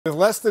With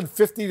less than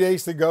 50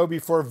 days to go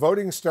before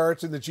voting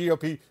starts in the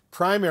GOP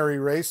primary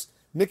race,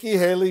 Nikki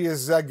Haley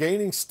is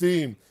gaining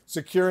steam,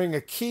 securing a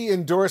key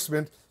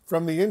endorsement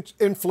from the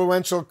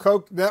influential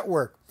Koch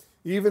Network,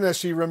 even as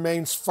she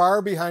remains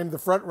far behind the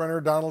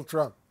frontrunner Donald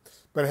Trump.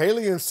 But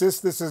Haley insists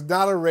this is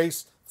not a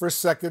race for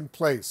second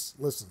place.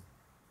 Listen.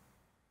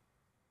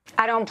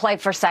 I don't play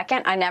for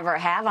second. I never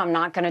have. I'm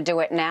not going to do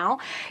it now.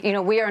 You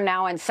know, we are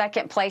now in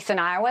second place in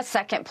Iowa,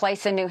 second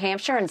place in New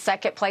Hampshire, and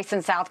second place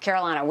in South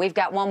Carolina. We've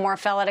got one more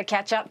fella to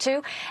catch up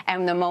to,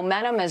 and the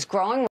momentum is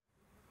growing.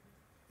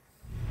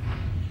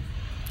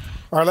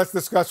 All right, let's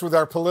discuss with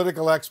our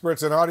political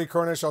experts. And Audie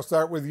Cornish, I'll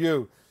start with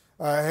you.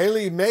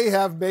 Haley may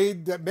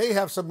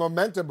have some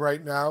momentum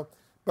right now,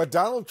 but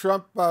Donald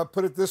Trump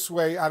put it this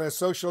way on his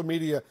social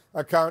media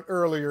account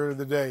earlier in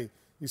the day.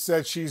 He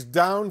said she's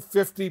down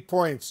 50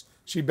 points.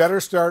 She better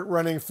start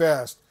running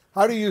fast.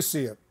 How do you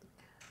see it?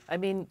 I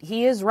mean,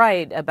 he is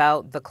right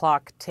about the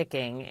clock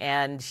ticking,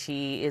 and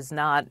she is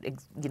not,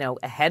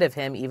 ahead of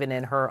him even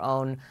in her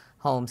own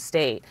home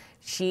state.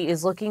 She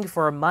is looking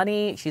for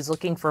money, she's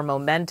looking for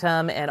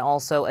momentum, and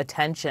also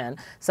attention.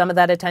 Some of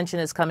that attention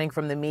is coming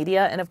from the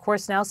media, and of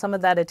course now some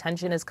of that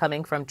attention is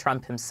coming from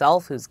Trump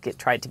himself, who's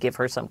tried to give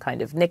her some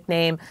kind of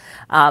nickname.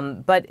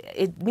 But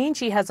it means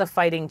she has a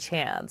fighting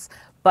chance.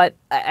 But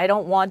I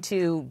don't want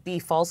to be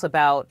false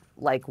about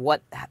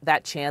what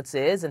that chance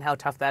is and how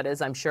tough that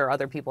is. I'm sure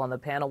other people on the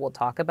panel will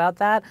talk about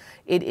that.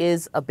 It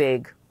is a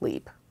big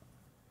leap.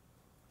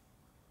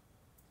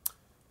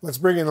 Let's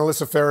bring in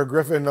Alyssa Farah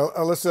Griffin.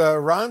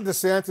 Alyssa, Ron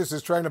DeSantis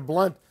is trying to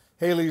blunt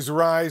Haley's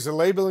rise,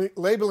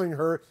 labeling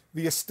her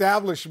the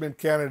establishment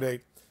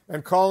candidate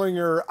and calling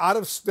her out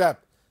of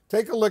step.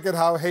 Take a look at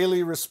how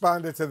Haley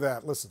responded to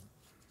that. Listen.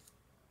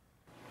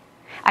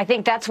 I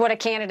think that's what a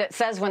candidate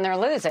says when they're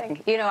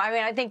losing.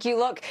 I think you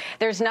look,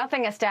 there's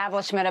nothing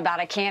establishment about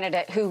a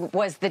candidate who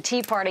was the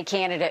Tea Party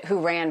candidate who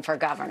ran for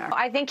governor.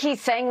 I think he's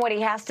saying what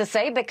he has to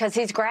say because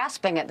he's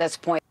grasping at this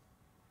point.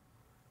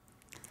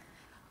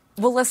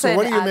 Well, listen. So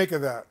what do you make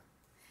of that?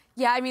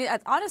 Yeah, I mean,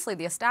 honestly,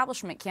 the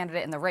establishment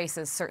candidate in the race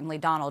is certainly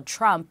Donald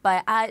Trump,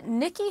 but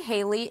Nikki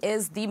Haley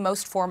is the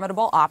most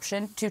formidable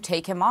option to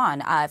take him on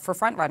for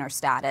frontrunner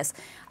status.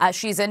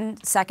 She's in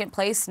second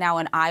place now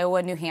in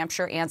Iowa, New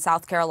Hampshire, and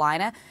South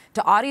Carolina.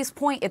 To Audie's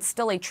point, it's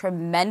still a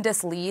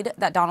tremendous lead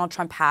that Donald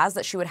Trump has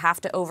that she would have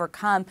to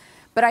overcome.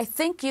 But I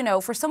think,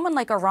 for someone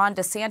like a Ron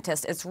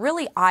DeSantis, it's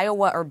really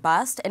Iowa or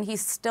bust, and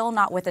he's still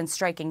not within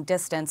striking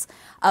distance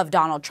of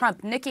Donald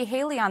Trump. Nikki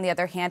Haley, on the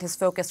other hand, has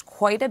focused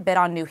quite a bit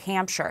on New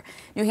Hampshire.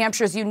 New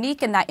Hampshire is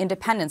unique in that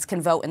independents can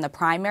vote in the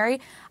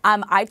primary.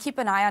 I'd keep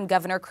an eye on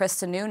Governor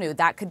Chris Sununu.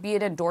 That could be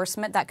an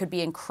endorsement that could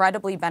be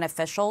incredibly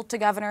beneficial to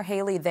Governor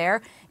Haley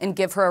there and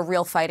give her a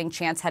real fighting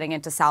chance heading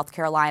into South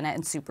Carolina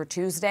and Super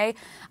Tuesday.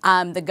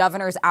 The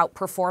governor's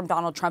outperformed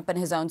Donald Trump in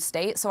his own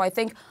state, so I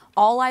think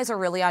all eyes are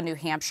really on New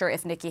Hampshire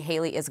if Nikki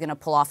Haley is going to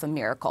pull off a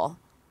miracle.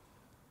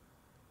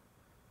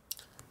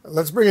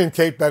 Let's bring in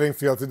Kate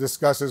Bedingfield to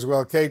discuss as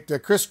well. Kate,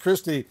 Chris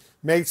Christie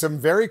made some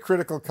very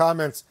critical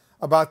comments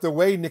about the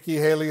way Nikki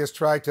Haley has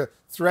tried to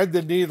thread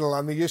the needle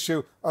on the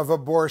issue of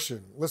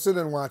abortion. Listen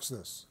and watch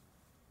this.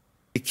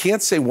 You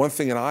can't say one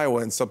thing in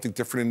Iowa and something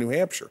different in New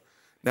Hampshire.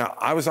 Now,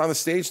 I was on the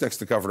stage next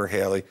to Governor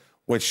Haley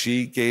when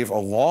she gave a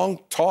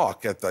long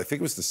talk at, I think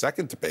it was the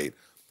second debate,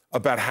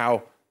 about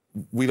how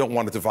we don't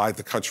want to divide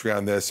the country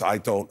on this.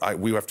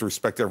 We have to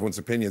respect everyone's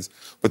opinions.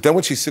 But then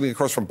when she's sitting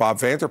across from Bob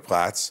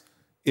Vanderplaats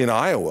in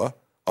Iowa,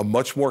 a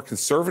much more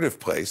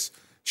conservative place,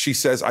 she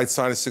says, I'd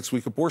sign a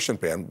 6-week abortion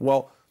ban.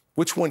 Well,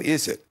 which one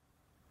is it?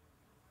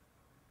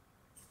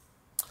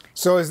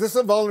 So is this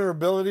a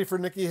vulnerability for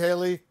Nikki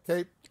Haley,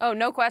 Kate? Oh,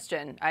 no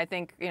question. I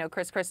think,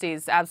 Chris Christie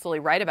is absolutely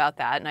right about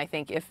that. And I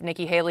think if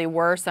Nikki Haley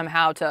were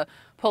somehow to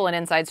pull an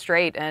inside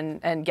straight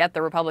and get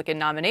the Republican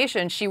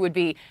nomination, she would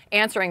be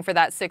answering for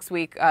that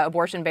 6-week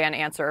abortion ban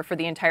answer for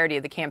the entirety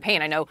of the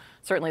campaign. I know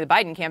certainly the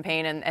Biden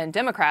campaign and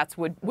Democrats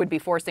would be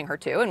forcing her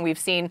to. And we've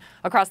seen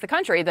across the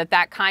country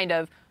that kind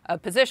of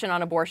position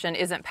on abortion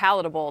isn't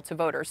palatable to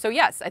voters. So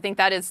yes, I think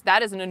that is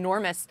an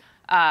enormous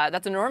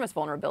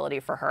vulnerability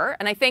for her.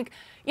 And I think,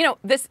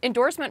 this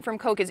endorsement from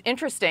Koch is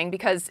interesting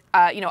because,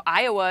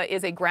 Iowa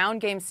is a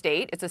ground game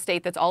state. It's a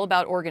state that's all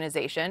about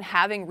organization,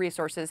 having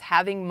resources,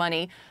 having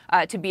money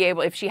to be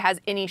able, if she has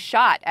any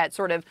shot at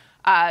sort of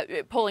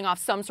pulling off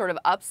some sort of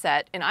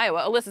upset in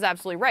Iowa. Alyssa's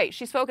absolutely right.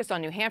 She's focused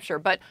on New Hampshire.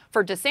 But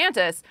for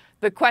DeSantis,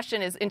 the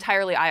question is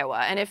entirely Iowa.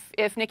 And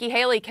if Nikki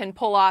Haley can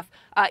pull off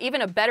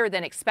even a better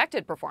than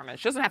expected performance,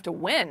 she doesn't have to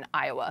win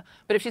Iowa,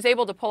 but if she's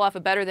able to pull off a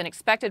better than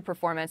expected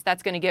performance,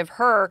 that's going to give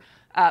her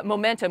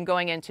momentum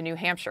going into New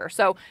Hampshire.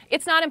 So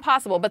it's not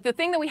impossible. But the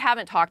thing that we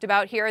haven't talked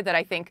about here that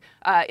I think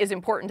is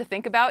important to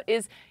think about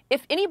is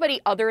if anybody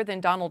other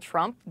than Donald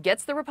Trump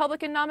gets the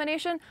Republican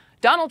nomination,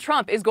 Donald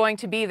Trump is going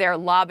to be there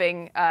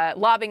lobbing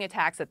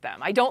attacks at them.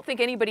 I don't think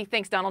anybody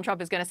thinks Donald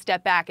Trump is going to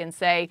step back and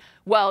say,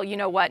 well, you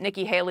know what,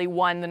 Nikki Haley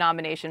won the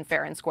nomination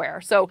fair and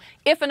square. So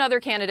if another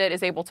candidate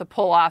is able to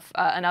pull off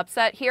an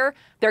upset here,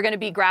 they're going to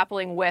be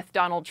grappling with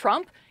Donald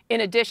Trump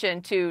in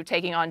addition to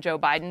taking on Joe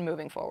Biden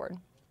moving forward.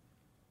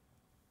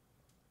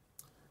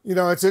 You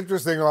know, it's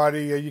interesting,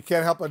 Audie. You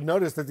can't help but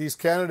notice that these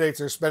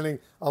candidates are spending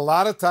a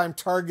lot of time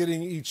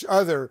targeting each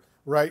other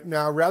right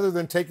now rather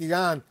than taking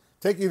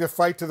the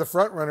fight to the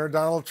front runner,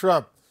 Donald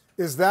Trump.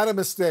 Is that a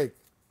mistake?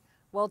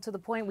 Well, to the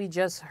point we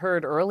just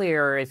heard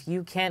earlier, if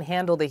you can't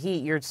handle the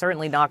heat, you're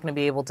certainly not going to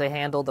be able to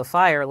handle the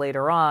fire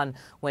later on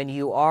when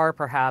you are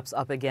perhaps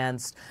up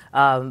against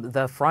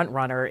the front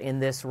runner in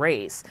this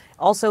race.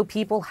 Also,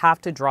 people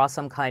have to draw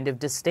some kind of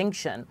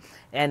distinction.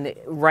 And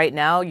right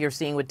now, you're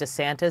seeing with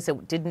DeSantis,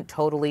 it didn't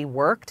totally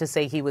work to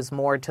say he was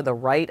more to the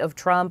right of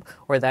Trump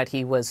or that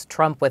he was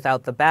Trump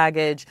without the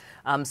baggage.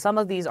 Some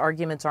of these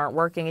arguments aren't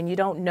working, and you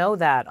don't know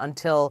that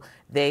until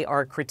they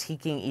are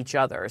critiquing each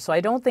other. So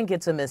I don't think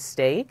it's a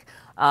mistake.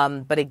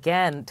 But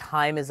again,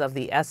 time is of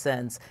the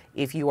essence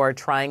if you are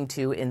trying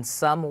to, in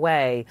some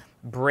way,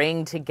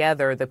 bring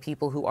together the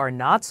people who are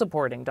not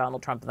supporting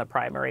Donald Trump in the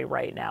primary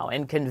right now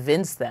and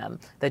convince them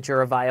that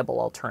you're a viable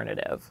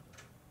alternative.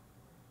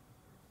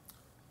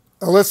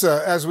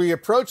 Alyssa, as we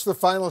approach the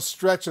final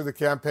stretch of the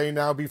campaign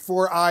now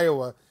before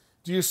Iowa,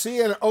 do you see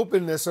an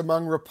openness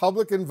among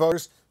Republican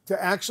voters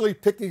to actually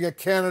picking a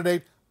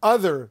candidate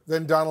other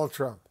than Donald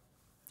Trump?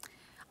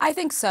 I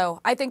think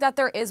so. I think that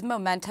there is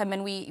momentum,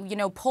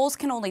 and polls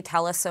can only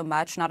tell us so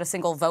much. Not a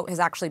single vote has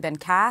actually been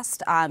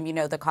cast.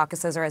 The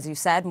caucuses are, as you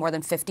said, more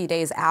than 50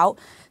 days out.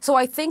 So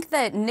I think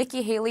that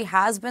Nikki Haley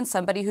has been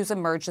somebody who's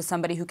emerged as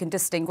somebody who can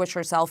distinguish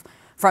herself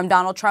from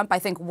Donald Trump. I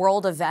think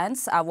world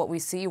events, what we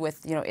see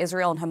with,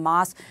 Israel and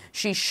Hamas,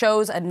 she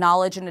shows a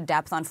knowledge and a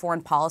depth on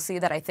foreign policy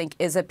that I think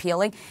is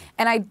appealing.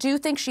 And I do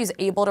think she's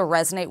able to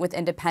resonate with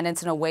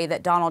independents in a way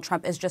that Donald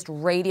Trump is just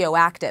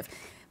radioactive.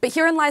 But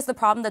herein lies the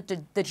problem that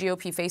the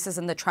GOP faces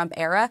in the Trump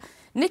era.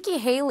 Nikki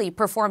Haley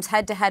performs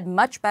head-to-head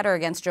much better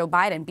against Joe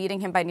Biden,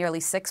 beating him by nearly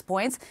 6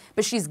 points.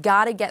 But she's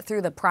got to get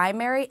through the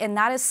primary, and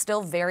that is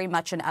still very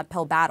much an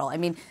uphill battle. I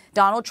mean,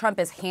 Donald Trump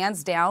is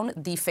hands down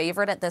the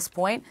favorite at this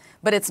point,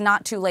 but it's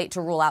not too late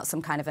to rule out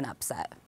some kind of an upset.